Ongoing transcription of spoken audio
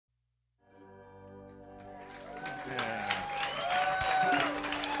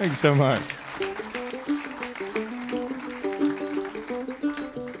Thank you so much.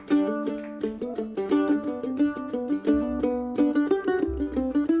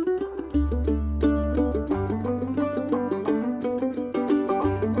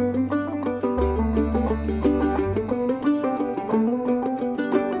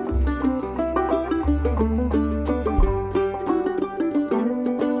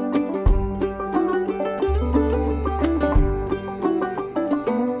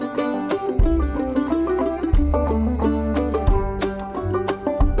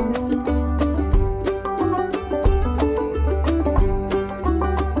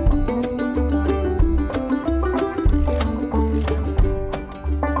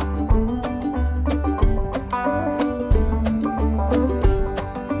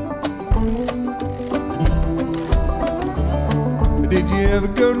 Did you ever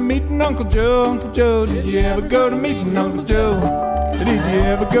go to meeting Uncle Joe? Uncle Joe, did you ever go to meeting Uncle Joe? Did you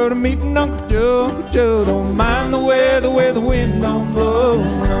ever go to meeting Uncle Joe? Uncle Joe, don't mind the way the wind don't blow.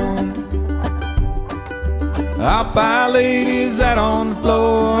 No. I buy ladies out on the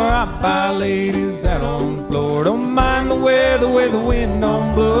floor. I buy ladies out on the floor. Don't mind the way the wind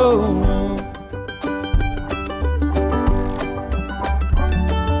don't blow. No.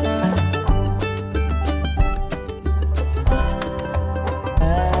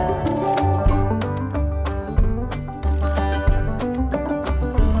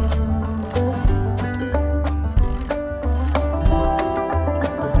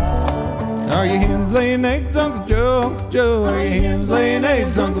 Are your hens laying eggs, Uncle Joe? Uncle Joe, are your hens laying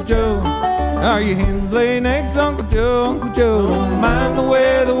eggs, Uncle Joe? Are your hens laying eggs, Uncle Joe? Uncle Joe, don't mind the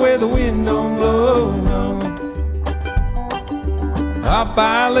way the wind don't blow. No. I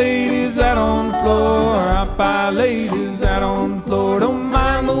buy ladies out on the floor. I buy ladies out on the floor. Don't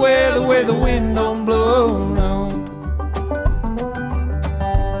mind the way the wind don't blow. No.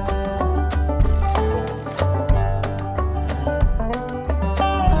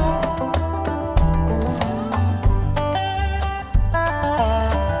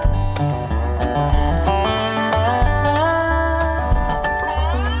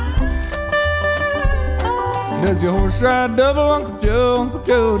 Does your horse ride double, Uncle Joe? Uncle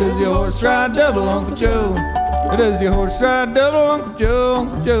Joe, does your horse ride double, Uncle Joe? Does your horse ride double, Uncle Joe?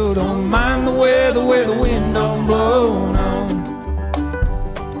 Uncle Joe, don't mind the way the wind don't blow. No.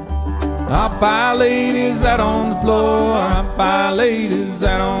 I buy ladies out on the floor. I buy ladies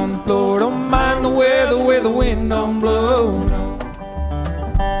out on the floor. Don't mind the way the wind don't blow. No.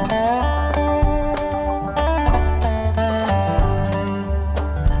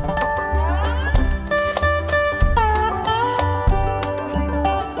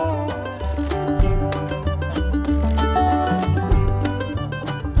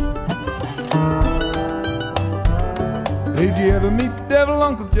 Did you ever meet the devil,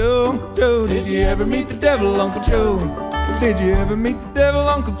 Uncle Joe? Uncle Joe, did you ever meet the devil, Uncle Joe? Did you ever meet the devil,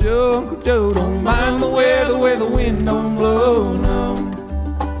 Uncle Joe? Uncle Joe, don't mind the way the wind don't blow. No.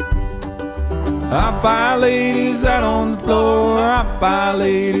 I buy ladies out on the floor. I buy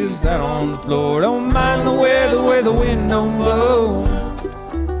ladies out on the floor. Don't mind the way the wind don't blow.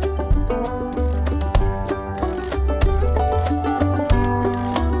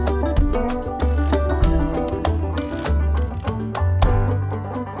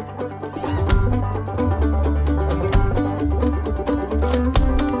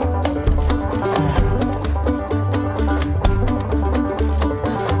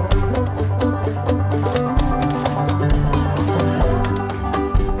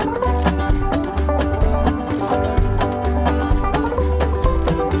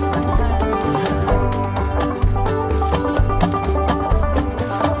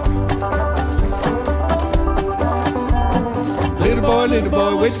 Little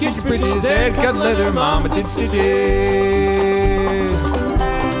boy, where'd you get your britches? Dad cut leather, Mama did stitches.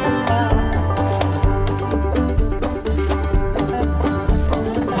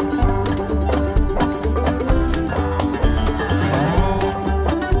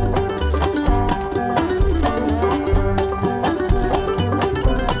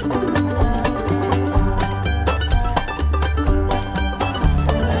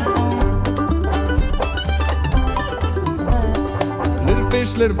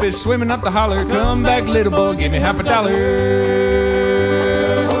 Little fish swimming up the holler. Come back, little boy, give me $50.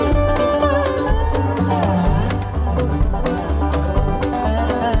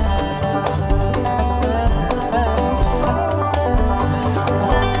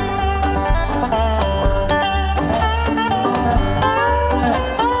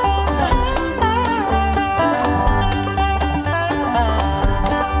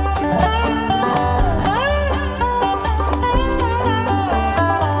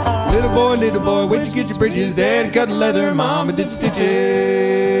 little boy, where'd you get your britches? Dad cut leather, mama did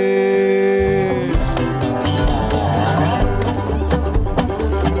stitches.